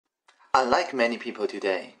Unlike many people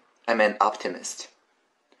today, I'm an optimist.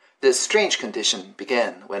 This strange condition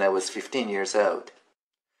began when I was 15 years old.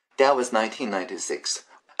 That was 1996.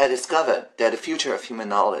 I discovered that the future of human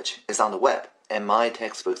knowledge is on the web, and my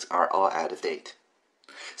textbooks are all out of date.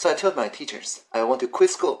 So I told my teachers I want to quit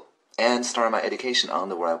school and start my education on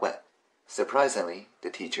the World Web. Surprisingly, the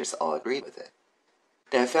teachers all agreed with it.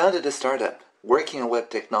 Then I founded a startup working on web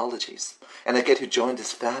technologies, and I get to join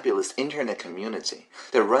this fabulous internet community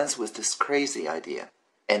that runs with this crazy idea,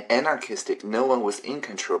 an anarchistic, no one was in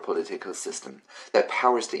control political system that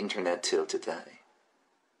powers the internet till today.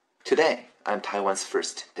 Today, I'm Taiwan's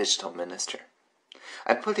first digital minister.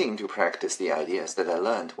 I'm putting into practice the ideas that I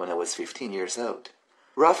learned when I was 15 years old.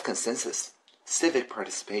 Rough consensus, civic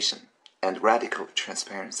participation, and radical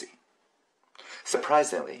transparency.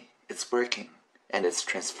 Surprisingly, it's working, and it's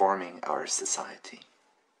transforming our society.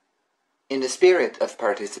 In the spirit of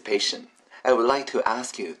participation, I would like to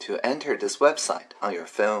ask you to enter this website on your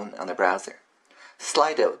phone on the browser,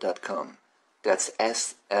 slido.com. That's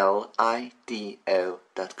SLIDO.com.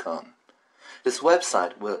 This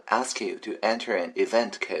website will ask you to enter an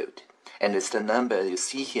event code, and it's the number you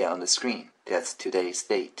see here on the screen. That's today's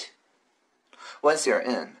date. Once you're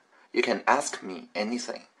in, you can ask me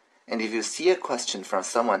anything. And if you see a question from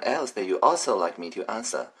someone else that you also like me to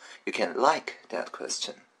answer, you can like that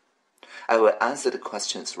question. I will answer the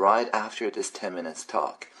questions right after this 10 minutes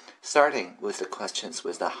talk, starting with the questions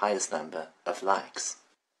with the highest number of likes.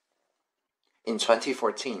 In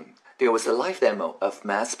 2014, there was a live demo of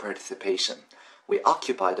mass participation. We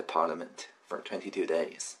occupied the parliament for 22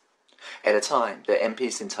 days. At the time, the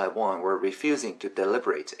MPs in Taiwan were refusing to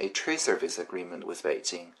deliberate a trade service agreement with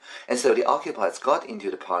Beijing, and so the occupiers got into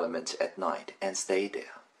the parliament at night and stayed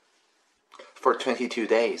there. For 22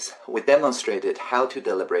 days, we demonstrated how to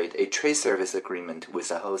deliberate a trade service agreement with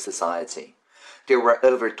the whole society. There were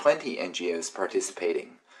over 20 NGOs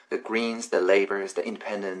participating, the Greens, the Labours, the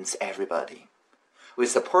Independents, everybody. We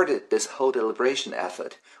supported this whole deliberation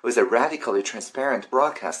effort with a radically transparent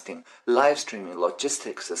broadcasting, live streaming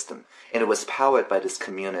logistics system, and it was powered by this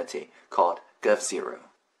community called GovZero.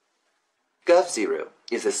 GovZero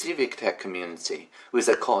is a civic tech community with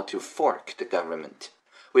a call to fork the government.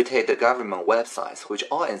 We take the government websites, which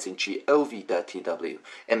all ends in gov.tw,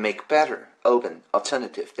 and make better, open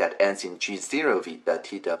alternative that ends in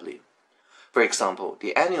g0v.tw. For example,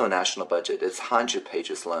 the annual national budget is 100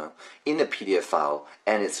 pages long in a PDF file,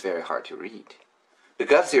 and it's very hard to read. The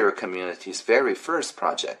GovZero community's very first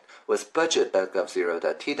project was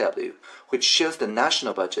budget.govzero.tw, which shows the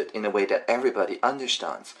national budget in a way that everybody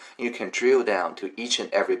understands, and you can drill down to each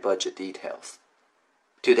and every budget details.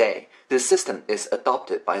 Today, this system is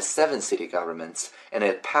adopted by 7 city governments, and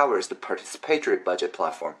it powers the participatory budget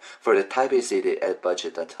platform for the Taipei city at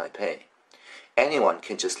budget.taipei. Anyone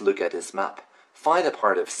can just look at this map, find a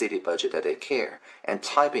part of city budget that they care, and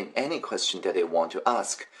type in any question that they want to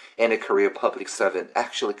ask, and a career public servant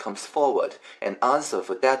actually comes forward and answers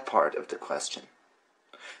for that part of the question.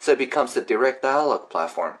 So it becomes a direct dialogue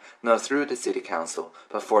platform, not through the city council,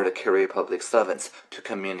 but for the career public servants to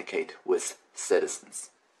communicate with citizens.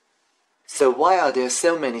 So why are there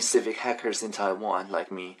so many civic hackers in Taiwan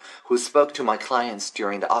like me who spoke to my clients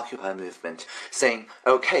during the Occupy movement saying,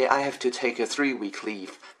 okay, I have to take a 3-week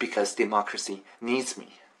leave because democracy needs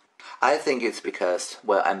me? I think it's because,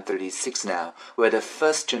 well, I'm 36 now, we're the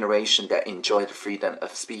first generation that enjoyed freedom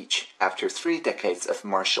of speech after 3 decades of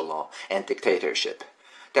martial law and dictatorship.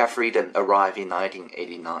 That freedom arrived in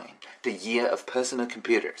 1989, the year of personal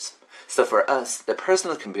computers. So for us, the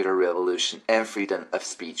personal computer revolution and freedom of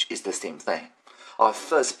speech is the same thing. Our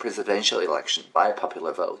first presidential election by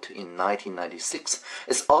popular vote in 1996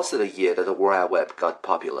 is also the year that the World Web got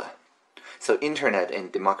popular. So internet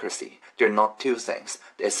and democracy, they're not two things.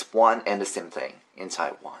 It's one and the same thing in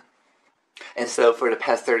Taiwan. And so for the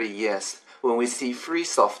past 30 years, when we see free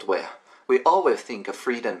software, we always think of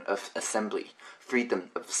freedom of assembly,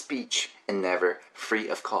 freedom of speech, and never free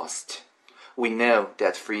of cost. We know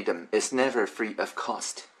that freedom is never free of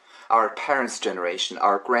cost. Our parents' generation,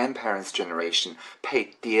 our grandparents' generation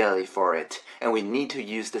paid dearly for it, and we need to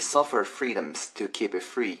use the software freedoms to keep it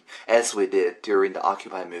free, as we did during the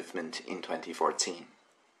Occupy movement in 2014.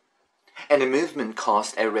 And the movement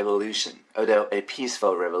caused a revolution, although a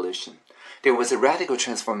peaceful revolution. There was a radical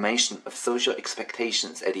transformation of social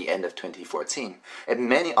expectations at the end of 2014, and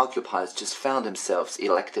many occupiers just found themselves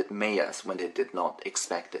elected mayors when they did not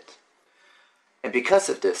expect it. And because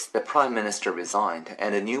of this, the Prime Minister resigned,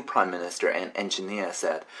 and the new Prime Minister and engineer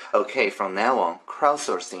said, okay, from now on,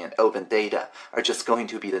 crowdsourcing and open data are just going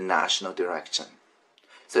to be the national direction.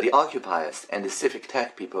 So the occupiers and the civic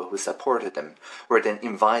tech people who supported them were then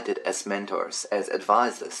invited as mentors, as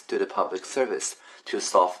advisors to the public service to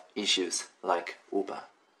solve issues like Uber.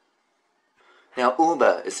 Now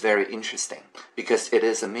Uber is very interesting because it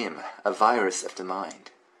is a meme, a virus of the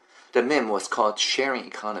mind. The meme was called sharing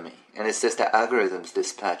economy, and it says that algorithms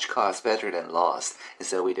dispatch cars better than laws, and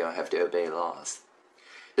so we don't have to obey laws.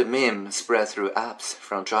 The meme spread through apps,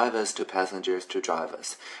 from drivers to passengers to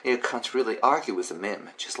drivers. You can't really argue with the meme,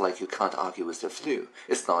 just like you can't argue with the flu.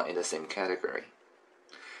 It's not in the same category.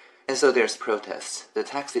 And so there's protests. The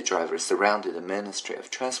taxi drivers surrounded the Ministry of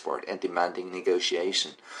Transport and demanding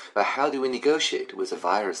negotiation. But how do we negotiate with the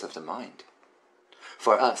virus of the mind?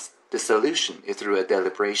 For us, the solution is through a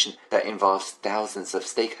deliberation that involves thousands of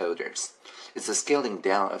stakeholders. It's a scaling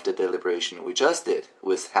down of the deliberation we just did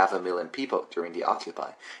with 500,000 people during the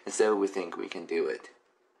Occupy, and so we think we can do it.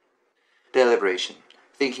 Deliberation,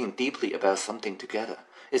 thinking deeply about something together,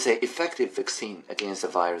 is an effective vaccine against the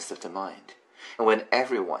virus of the mind. And when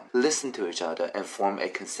everyone listens to each other and form a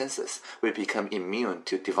consensus, we become immune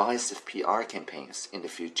to divisive PR campaigns in the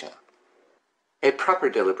future. A proper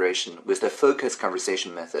deliberation with the focused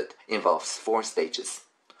conversation method involves 4 stages.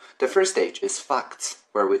 The first stage is facts,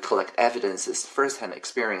 where we collect evidences, first-hand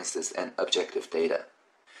experiences, and objective data.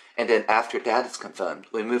 And then after that is confirmed,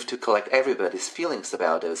 we move to collect everybody's feelings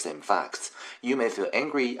about those same facts. You may feel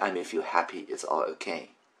angry, I may feel happy, it's all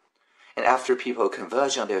okay. And after people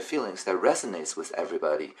converge on their feelings that resonates with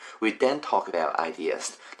everybody, we then talk about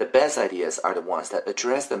ideas. The best ideas are the ones that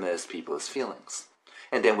address the most people's feelings.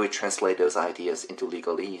 And then we translate those ideas into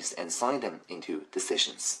legalese and sign them into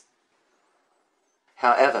decisions.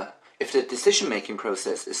 However, if the decision-making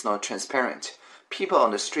process is not transparent, people on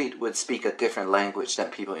the street would speak a different language than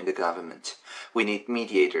people in the government. We need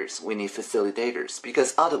mediators, we need facilitators,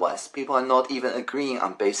 because otherwise people are not even agreeing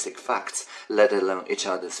on basic facts, let alone each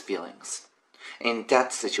other's feelings. In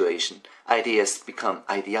that situation, ideas become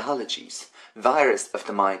ideologies, virus of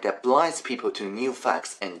the mind that blinds people to new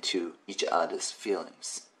facts and to each other's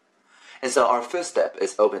feelings. And so our first step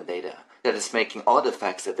is open data, that is making all the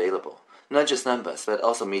facts available. Not just numbers, but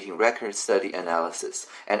also meeting records, study analysis,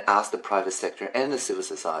 and ask the private sector and the civil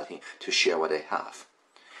society to share what they have.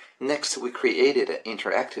 Next, we created an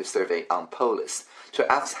interactive survey on Polis to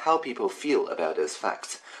ask how people feel about those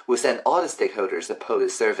facts. We sent all the stakeholders a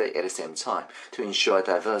Polis survey at the same time to ensure a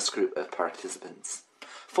diverse group of participants.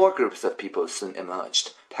 4 groups of people soon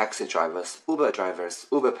emerged: taxi drivers,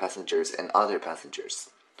 Uber passengers, and other passengers.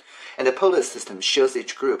 And the Polis system shows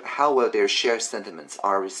each group how well their shared sentiments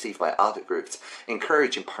are received by other groups,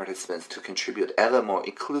 encouraging participants to contribute ever more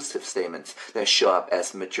inclusive statements that show up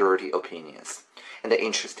as majority opinions. And the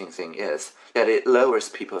interesting thing is that it lowers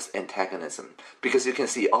people's antagonism, because you can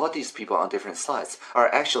see all these people on different sides are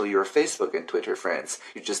actually your Facebook and Twitter friends.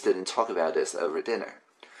 You just didn't talk about this over dinner.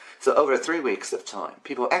 So over 3 weeks of time,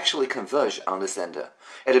 people actually converged on the center.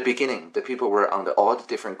 At the beginning, the people were on all the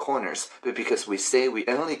different corners, but because we say we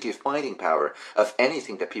only give fighting power of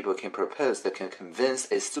anything that people can propose that can convince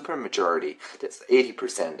a supermajority, that's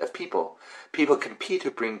 80% of people, people compete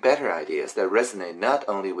to bring better ideas that resonate not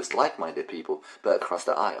only with like-minded people, but across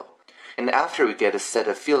the aisle. And after we get a set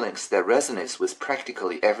of feelings that resonates with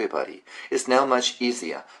practically everybody, it's now much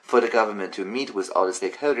easier for the government to meet with all the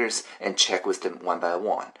stakeholders and check with them one by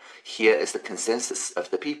one. Here is the consensus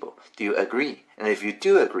of the people. Do you agree? And if you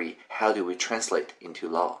do agree, how do we translate into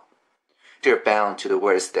law? They're bound to the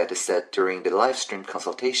words that is said during the live stream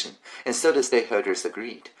consultation, and so the stakeholders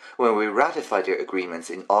agreed. When we ratified their agreements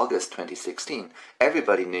in August 2016,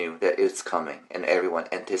 everybody knew that it's coming, and everyone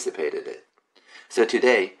anticipated it. So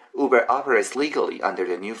today, Uber operates legally under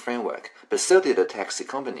the new framework, but so did the taxi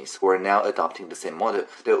companies who are now adopting the same model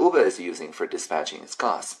that Uber is using for dispatching its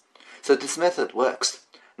cars. So this method works.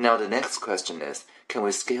 Now the next question is, can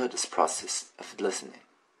we scale this process of listening?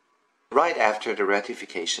 Right after the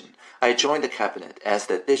ratification, I joined the cabinet as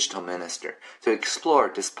the digital minister to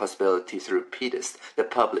explore this possibility through PDIS, the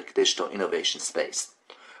Public Digital Innovation Space.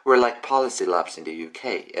 We're like policy labs in the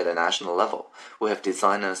UK at a national level. We have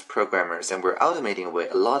designers, programmers, and we're automating away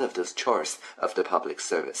a lot of those chores of the public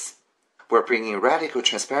service. We're bringing radical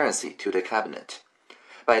transparency to the cabinet.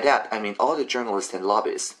 By that, I mean all the journalists and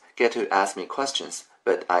lobbyists get to ask me questions,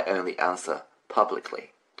 but I only answer publicly.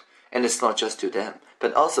 And it's not just to them,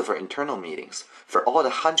 but also for internal meetings. For all the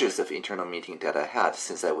hundreds of internal meetings that I had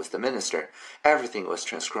since I was the minister, everything was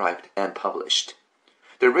transcribed and published.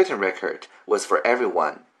 The written record was for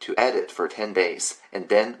everyone to edit for 10 days, and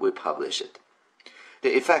then we publish it.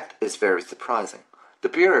 The effect is very surprising. The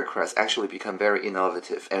bureaucrats actually become very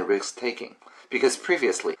innovative and risk-taking, because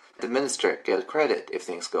previously the minister gets credit if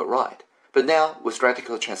things go right. But now, with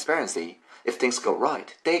radical transparency, if things go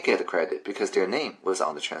right, they get the credit because their name was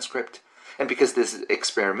on the transcript. And because this is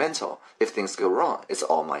experimental, if things go wrong, it's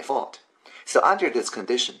all my fault. So under this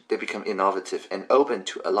condition, they become innovative and open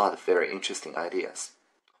to a lot of very interesting ideas.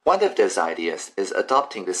 One of those ideas is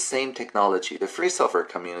adopting the same technology the free software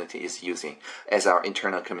community is using as our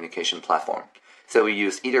internal communication platform. So we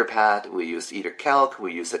use Etherpad, we use Ethercalc,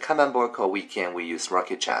 we use a command board called Weekend, we use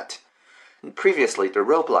RocketChat. Previously, the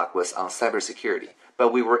roadblock was on cybersecurity,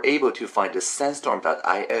 but we were able to find the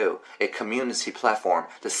Sandstorm.io, a community platform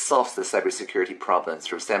that solves the cybersecurity problem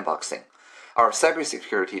through sandboxing. Our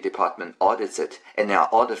cybersecurity department audits it, and now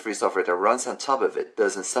all the free software that runs on top of it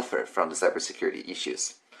doesn't suffer from the cybersecurity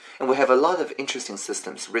issues. And we have a lot of interesting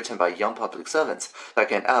systems written by young public servants,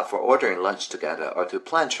 like an app for ordering lunch together or to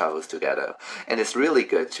plan travels together, and it's really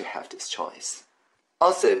good to have this choice.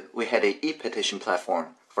 Also, we had an e-petition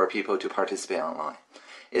platform for people to participate online.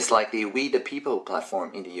 It's like the We the People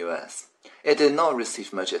platform in the US. It did not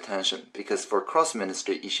receive much attention because for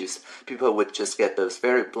cross-ministry issues, people would just get those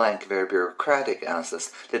very blank, very bureaucratic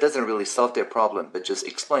answers that doesn't really solve their problem but just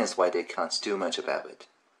explains why they can't do much about it.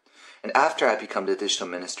 And after I became the digital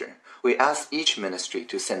minister, we asked each ministry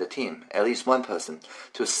to send a team, at least one person,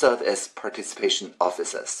 to serve as participation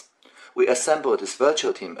officers. We assembled this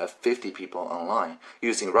virtual team of 50 people online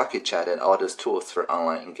using RocketChat and all those tools for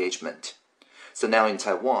online engagement. So now in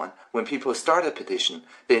Taiwan, when people start a petition,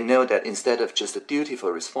 they know that instead of just a dutiful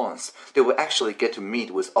response, they will actually get to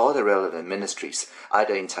meet with all the relevant ministries,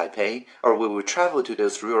 either in Taipei or we will travel to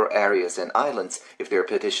those rural areas and islands if they're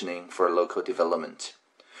petitioning for local development.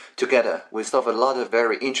 Together, we solve a lot of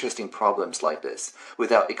very interesting problems like this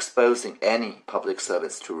without exposing any public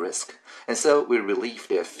servants to risk, and so we relieve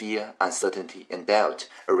their fear, uncertainty, and doubt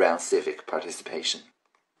around civic participation.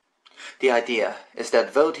 The idea is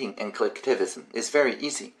that voting and collectivism is very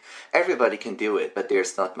easy. Everybody can do it, but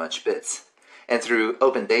there's not much bits. And through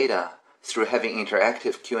open data, through having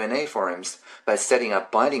interactive Q&A forums, by setting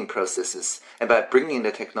up binding processes, and by bringing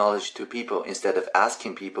the technology to people instead of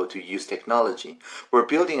asking people to use technology, we're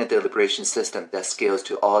building a deliberation system that scales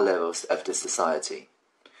to all levels of the society.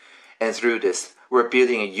 And through this, we're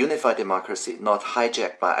building a unified democracy not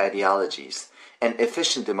hijacked by ideologies, an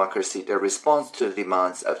efficient democracy that responds to the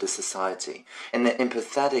demands of the society, and an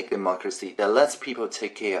empathetic democracy that lets people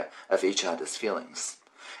take care of each other's feelings.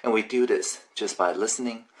 And we do this just by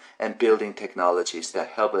listening and building technologies that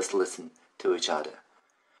help us listen to each other.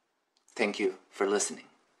 Thank you for listening.